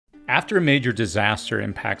After a major disaster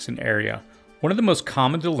impacts an area, one of the most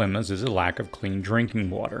common dilemmas is a lack of clean drinking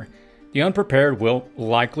water. The unprepared will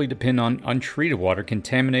likely depend on untreated water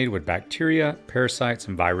contaminated with bacteria, parasites,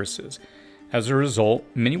 and viruses. As a result,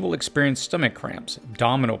 many will experience stomach cramps,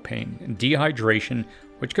 abdominal pain, and dehydration,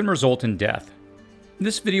 which can result in death.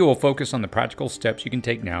 This video will focus on the practical steps you can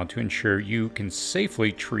take now to ensure you can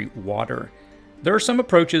safely treat water. There are some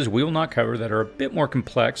approaches we will not cover that are a bit more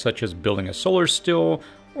complex, such as building a solar still,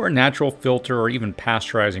 or a natural filter, or even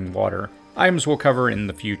pasteurizing water. Items we'll cover in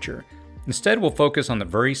the future. Instead, we'll focus on the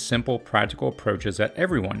very simple, practical approaches that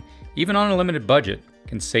everyone, even on a limited budget,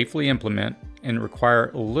 can safely implement and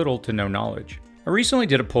require little to no knowledge. I recently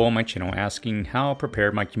did a poll on my channel asking how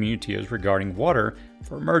prepared my community is regarding water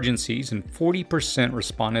for emergencies, and 40%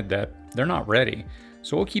 responded that they're not ready.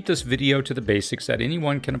 So we'll keep this video to the basics that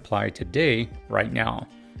anyone can apply today, right now.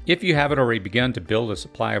 If you haven't already begun to build a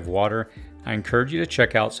supply of water, I encourage you to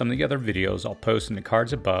check out some of the other videos I'll post in the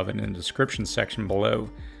cards above and in the description section below.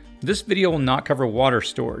 This video will not cover water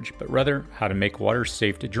storage, but rather how to make water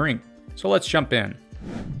safe to drink. So let's jump in.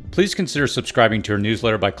 Please consider subscribing to our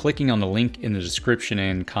newsletter by clicking on the link in the description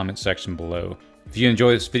and comment section below. If you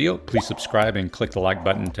enjoy this video, please subscribe and click the like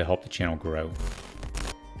button to help the channel grow.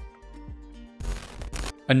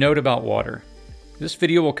 A note about water. This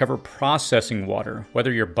video will cover processing water,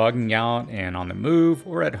 whether you're bugging out and on the move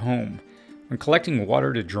or at home. When collecting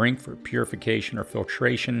water to drink for purification or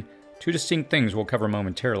filtration, two distinct things we'll cover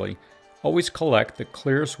momentarily. Always collect the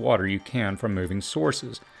clearest water you can from moving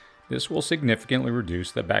sources. This will significantly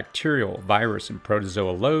reduce the bacterial, virus, and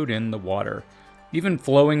protozoa load in the water. Even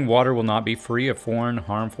flowing water will not be free of foreign,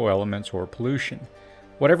 harmful elements or pollution.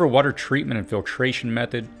 Whatever water treatment and filtration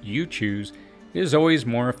method you choose, it is always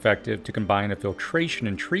more effective to combine a filtration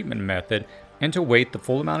and treatment method and to wait the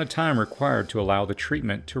full amount of time required to allow the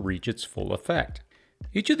treatment to reach its full effect.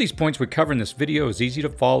 Each of these points we cover in this video is easy to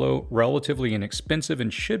follow, relatively inexpensive,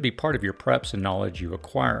 and should be part of your preps and knowledge you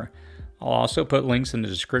acquire. I'll also put links in the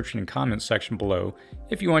description and comments section below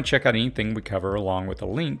if you want to check out anything we cover, along with a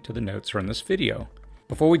link to the notes from this video.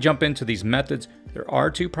 Before we jump into these methods, there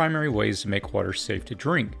are two primary ways to make water safe to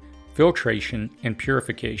drink: filtration and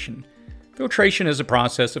purification. Filtration is a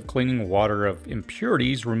process of cleaning water of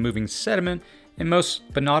impurities, removing sediment, and most,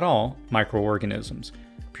 but not all, microorganisms.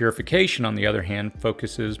 Purification, on the other hand,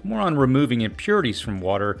 focuses more on removing impurities from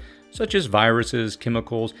water, such as viruses,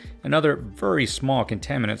 chemicals, and other very small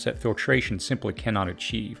contaminants that filtration simply cannot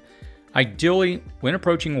achieve. Ideally, when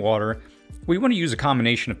approaching water, we want to use a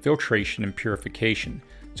combination of filtration and purification.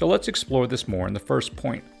 So let's explore this more in the first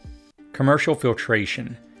point. Commercial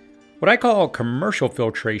filtration. What I call commercial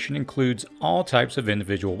filtration includes all types of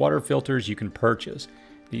individual water filters you can purchase.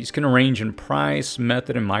 These can range in price,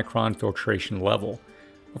 method, and micron filtration level.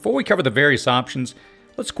 Before we cover the various options,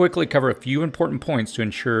 let's quickly cover a few important points to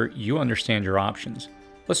ensure you understand your options.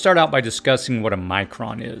 Let's start out by discussing what a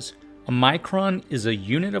micron is. A micron is a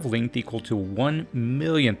unit of length equal to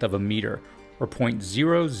 1/1,000,000th of a meter, or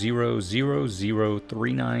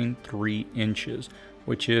 0.0000393 inches,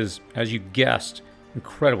 which is, as you guessed,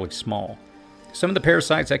 incredibly small. Some of the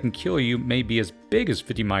parasites that can kill you may be as big as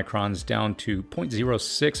 50 microns down to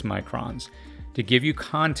 0.06 microns. To give you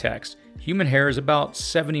context, human hair is about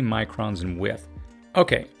 70 microns in width.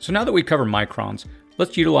 Okay, so now that we've covered microns,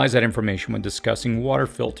 let's utilize that information when discussing water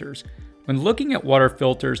filters. When looking at water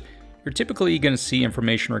filters, you're typically going to see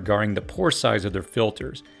information regarding the pore size of their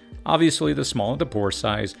filters. Obviously, the smaller the pore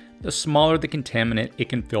size, the smaller the contaminant it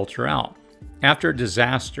can filter out. After a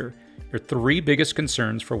disaster, your three biggest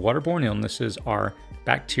concerns for waterborne illnesses are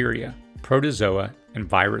bacteria, protozoa, and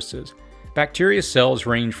viruses. Bacteria cells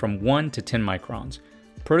range from 1 to 10 microns.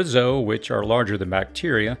 Protozoa, which are larger than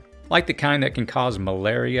bacteria, like the kind that can cause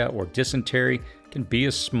malaria or dysentery, can be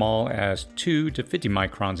as small as 2 to 50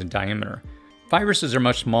 microns in diameter. Viruses are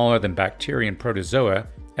much smaller than bacteria and protozoa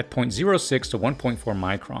at 0.06 to 1.4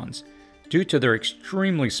 microns. Due to their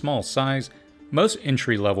extremely small size, most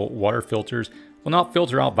entry-level water filters will not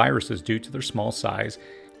filter out viruses due to their small size,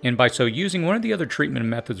 and by so using one of the other treatment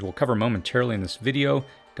methods we'll cover momentarily in this video,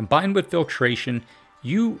 combined with filtration,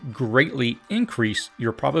 you greatly increase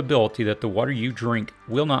your probability that the water you drink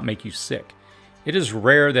will not make you sick. It is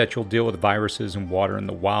rare that you'll deal with viruses and water in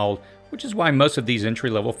the wild, which is why most of these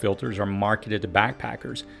entry-level filters are marketed to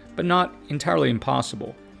backpackers, but not entirely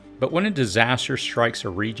impossible. But when a disaster strikes a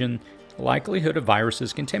region, the likelihood of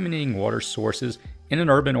viruses contaminating water sources in an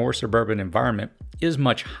urban or suburban environment is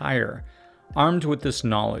much higher. Armed with this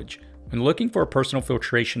knowledge, when looking for a personal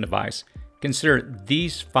filtration device, consider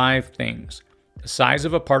these 5 things: the size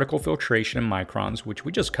of a particle filtration in microns, which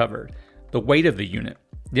we just covered, the weight of the unit,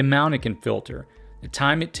 the amount it can filter, the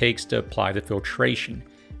time it takes to apply the filtration,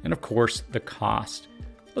 and of course, the cost.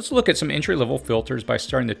 Let's look at some entry-level filters by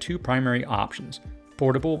starting the two primary options,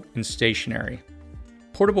 portable and stationary.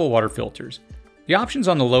 Portable water filters. The options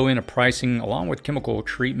on the low end of pricing along with chemical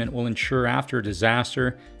treatment will ensure after a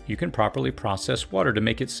disaster you can properly process water to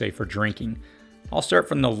make it safe for drinking. I'll start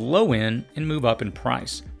from the low end and move up in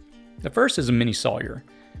price. The first is a mini Sawyer.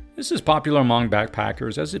 This is popular among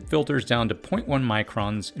backpackers as it filters down to 0.1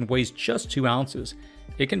 microns and weighs just 2 ounces.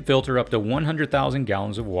 It can filter up to 100,000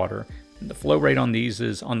 gallons of water, and the flow rate on these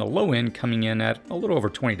is on the low end coming in at a little over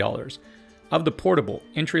 $20. Of the portable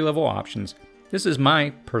entry-level options, this is my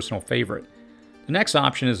personal favorite. The next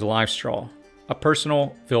option is the Live Straw, a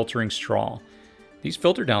personal filtering straw. These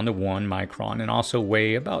filter down to 1 micron and also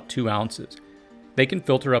weigh about 2 ounces. They can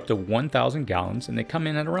filter up to 1,000 gallons and they come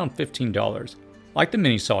in at around $15. Like the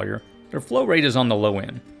mini Sawyer, their flow rate is on the low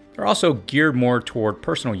end. They're also geared more toward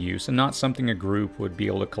personal use and not something a group would be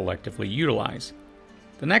able to collectively utilize.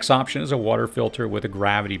 The next option is a water filter with a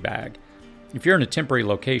gravity bag. If you're in a temporary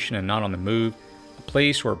location and not on the move, a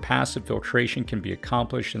place where passive filtration can be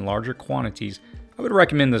accomplished in larger quantities, I would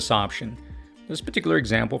recommend this option. This particular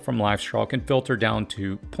example from Live Straw can filter down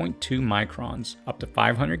to 0.2 microns, up to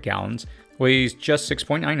 500 gallons, weighs just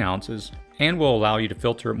 6.9 ounces, and will allow you to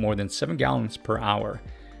filter more than 7 gallons per hour.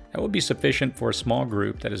 That would be sufficient for a small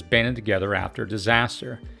group that is banded together after a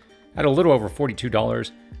disaster. At a little over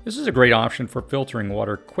 $42, this is a great option for filtering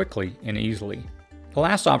water quickly and easily. The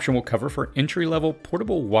last option we'll cover for entry-level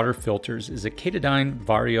portable water filters is a Katadyn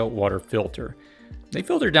Vario water filter. They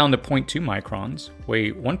filter down to 0.2 microns,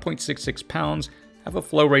 weigh 1.66 pounds, have a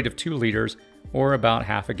flow rate of 2 liters, or about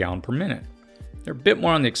half a gallon per minute. They're a bit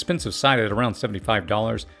more on the expensive side at around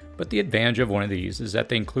 $75, but the advantage of one of these is that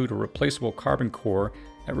they include a replaceable carbon core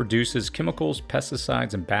that reduces chemicals,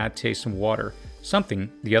 pesticides, and bad taste in water, something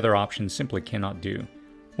the other options simply cannot do.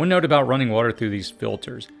 One note about running water through these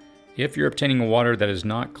filters. If you're obtaining water that is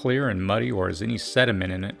not clear and muddy or has any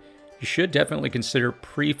sediment in it, you should definitely consider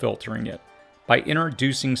pre-filtering it. By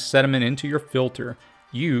introducing sediment into your filter,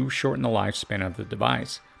 you shorten the lifespan of the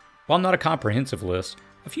device. While not a comprehensive list,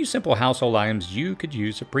 a few simple household items you could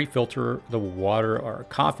use to pre-filter the water are a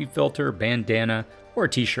coffee filter, bandana, or a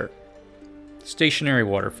t-shirt. Stationary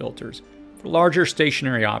water filters. For larger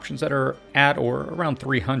stationary options that are at or around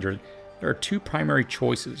 300, there are two primary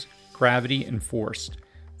choices, gravity and forced.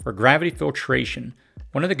 For gravity filtration,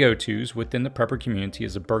 one of the go-tos within the prepper community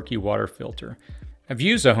is a Berkey water filter. I've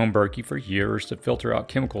used a home Berkey for years to filter out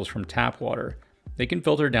chemicals from tap water. They can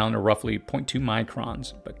filter down to roughly 0.2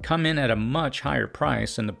 microns, but come in at a much higher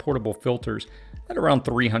price than the portable filters at around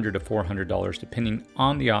 $300 to $400 depending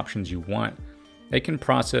on the options you want. They can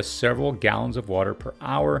process several gallons of water per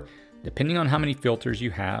hour depending on how many filters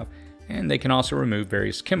you have, and they can also remove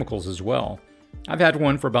various chemicals as well. I've had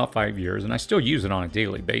one for about 5 years and I still use it on a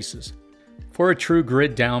daily basis. For a true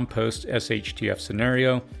grid down post SHTF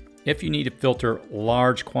scenario, if you need to filter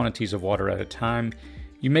large quantities of water at a time,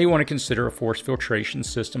 you may want to consider a forced filtration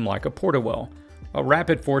system like a Portawell. While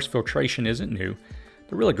rapid forced filtration isn't new,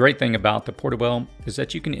 the really great thing about the Portawell is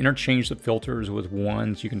that you can interchange the filters with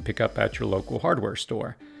ones you can pick up at your local hardware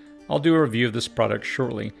store. I'll do a review of this product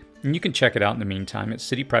shortly, and you can check it out in the meantime at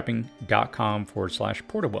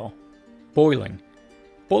cityprepping.com/Portawell. Boiling.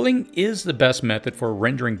 Boiling is the best method for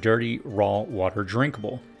rendering dirty, raw water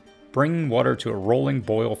drinkable. Bringing water to a rolling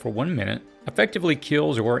boil for 1 minute effectively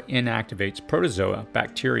kills or inactivates protozoa,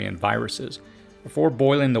 bacteria, and viruses. Before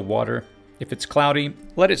boiling the water, if it's cloudy,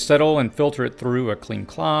 let it settle and filter it through a clean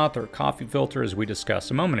cloth or coffee filter as we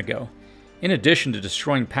discussed a moment ago. In addition to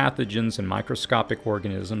destroying pathogens and microscopic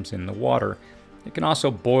organisms in the water, it can also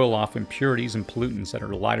boil off impurities and pollutants that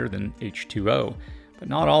are lighter than H2O, but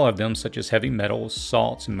not all of them, such as heavy metals,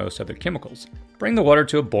 salts, and most other chemicals. Bring the water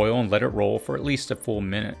to a boil and let it roll for at least a full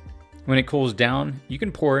minute. When it cools down, you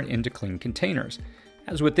can pour it into clean containers.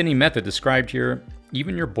 As with any method described here,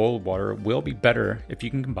 even your boiled water will be better if you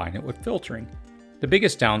can combine it with filtering. The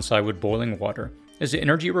biggest downside with boiling water is the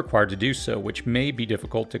energy required to do so, which may be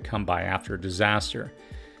difficult to come by after a disaster.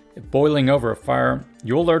 If boiling over a fire,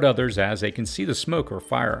 you'll alert others as they can see the smoke or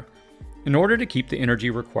fire. In order to keep the energy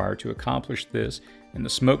required to accomplish this and the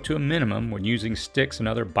smoke to a minimum when using sticks and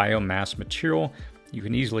other biomass material you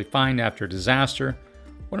can easily find after a disaster,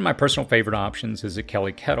 one of my personal favorite options is a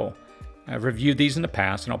Kelly kettle. I've reviewed these in the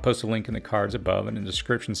past and I'll post a link in the cards above and in the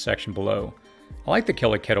description section below. I like the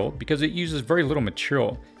Kelly kettle because it uses very little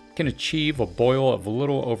material. It can achieve a boil of a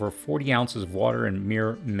little over 40 ounces of water in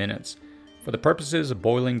mere minutes. For the purposes of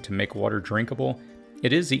boiling to make water drinkable,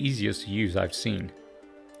 it is the easiest to use I've seen.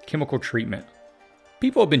 Chemical treatment.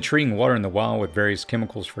 People have been treating water in the wild with various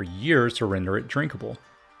chemicals for years to render it drinkable.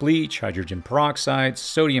 Bleach, hydrogen peroxide,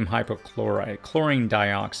 sodium hypochlorite, chlorine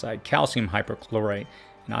dioxide, calcium hypochlorite,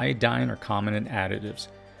 and iodine are common additives.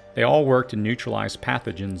 They all work to neutralize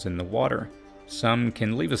pathogens in the water. Some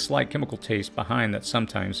can leave a slight chemical taste behind that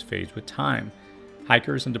sometimes fades with time.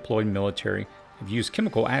 Hikers and deployed military have used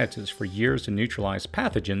chemical additives for years to neutralize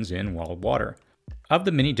pathogens in wild water. Of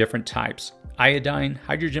the many different types, iodine,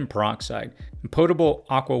 hydrogen peroxide, and potable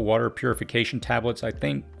aqua water purification tablets I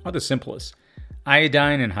think are the simplest.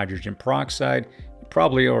 Iodine and hydrogen peroxide you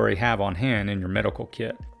probably already have on hand in your medical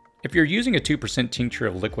kit. If you're using a 2% tincture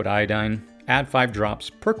of liquid iodine, add 5 drops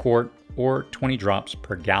per quart or 20 drops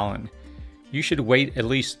per gallon. You should wait at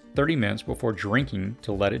least 30 minutes before drinking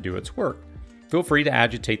to let it do its work. Feel free to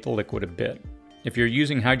agitate the liquid a bit. If you're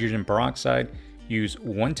using hydrogen peroxide, use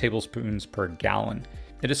 1 tablespoon per gallon.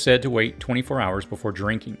 It is said to wait 24 hours before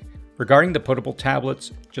drinking. Regarding the potable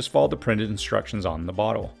tablets, just follow the printed instructions on the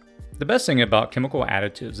bottle. The best thing about chemical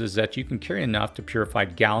additives is that you can carry enough to purify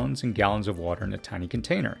gallons and gallons of water in a tiny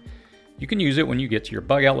container. You can use it when you get to your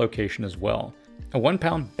bug out location as well. A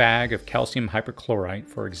 1-pound bag of calcium hypochlorite,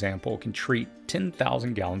 for example, can treat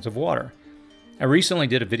 10,000 gallons of water. I recently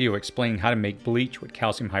did a video explaining how to make bleach with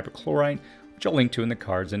calcium hypochlorite, which I'll link to in the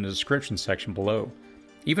cards in the description section below.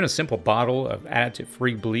 Even a simple bottle of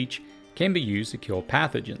additive-free bleach can be used to kill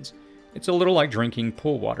pathogens. It's a little like drinking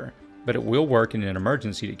pool water, but it will work in an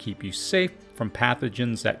emergency to keep you safe from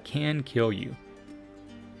pathogens that can kill you.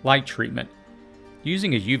 Light treatment.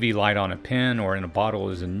 Using a UV light on a pen or in a bottle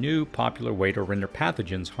is a new popular way to render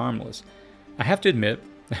pathogens harmless. I have to admit,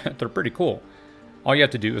 they're pretty cool. All you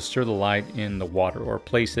have to do is stir the light in the water or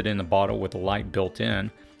place it in a bottle with the light built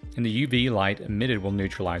in, and the UV light emitted will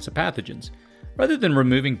neutralize the pathogens. Rather than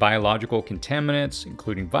removing biological contaminants,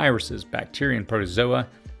 including viruses, bacteria, and protozoa,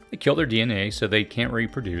 they kill their DNA so they can't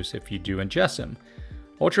reproduce if you do ingest them.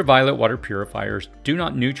 Ultraviolet water purifiers do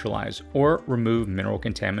not neutralize or remove mineral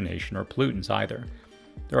contamination or pollutants either.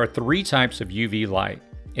 There are 3 types of UV light,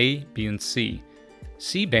 A, B, and C.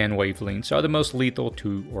 C-band wavelengths are the most lethal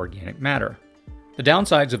to organic matter. The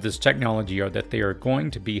downsides of this technology are that they are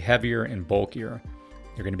going to be heavier and bulkier.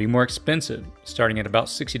 They're going to be more expensive, starting at about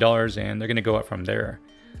 $60, and they're going to go up from there.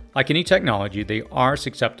 Like any technology, they are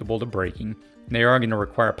susceptible to breaking, and they are going to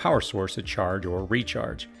require a power source to charge or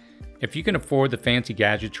recharge. If you can afford the fancy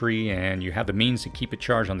gadgetry and you have the means to keep it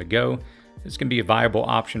charged on the go, this can be a viable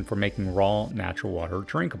option for making raw, natural water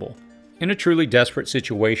drinkable. In a truly desperate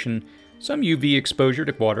situation, some UV exposure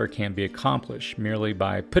to water can be accomplished merely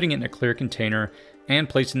by putting it in a clear container and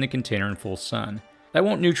placing the container in full sun. That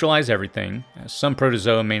won't neutralize everything, as some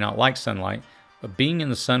protozoa may not like sunlight, but being in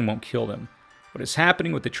the sun won't kill them. What is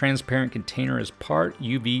happening with the transparent container is part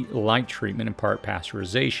UV light treatment and part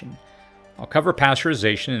pasteurization. I'll cover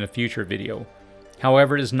pasteurization in a future video.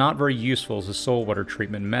 However, it is not very useful as a soil water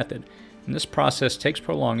treatment method, and this process takes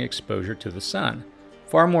prolonged exposure to the sun.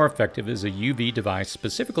 Far more effective is a UV device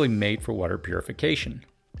specifically made for water purification.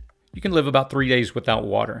 You can live about 3 days without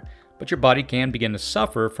water, but your body can begin to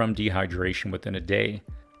suffer from dehydration within a day.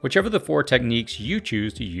 Whichever of the 4 techniques you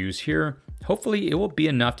choose to use here, hopefully it will be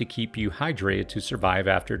enough to keep you hydrated to survive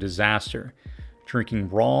after a disaster. Drinking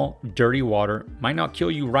raw, dirty water might not kill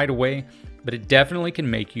you right away, but it definitely can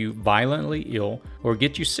make you violently ill or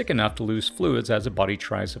get you sick enough to lose fluids as the body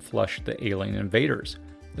tries to flush the alien invaders.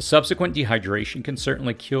 The subsequent dehydration can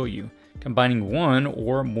certainly kill you. Combining 1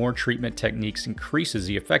 or more treatment techniques increases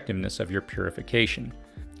the effectiveness of your purification.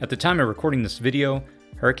 At the time of recording this video,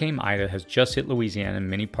 Hurricane Ida has just hit Louisiana and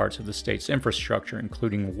many parts of the state's infrastructure,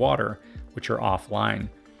 including water, which are offline.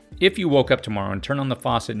 If you woke up tomorrow and turned on the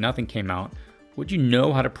faucet and nothing came out, would you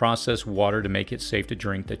know how to process water to make it safe to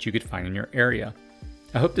drink that you could find in your area?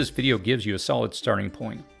 I hope this video gives you a solid starting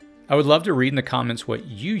point. I would love to read in the comments what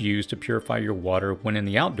you use to purify your water when in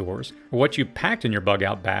the outdoors, or what you packed in your bug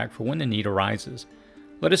out bag for when the need arises.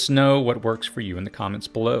 Let us know what works for you in the comments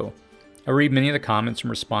below. I read many of the comments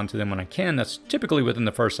and respond to them when I can. That's typically within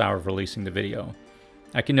the first hour of releasing the video.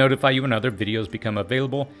 I can notify you when other videos become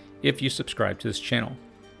available if you subscribe to this channel.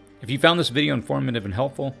 If you found this video informative and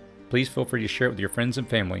helpful, please feel free to share it with your friends and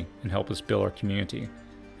family and help us build our community.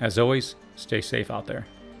 As always, stay safe out there.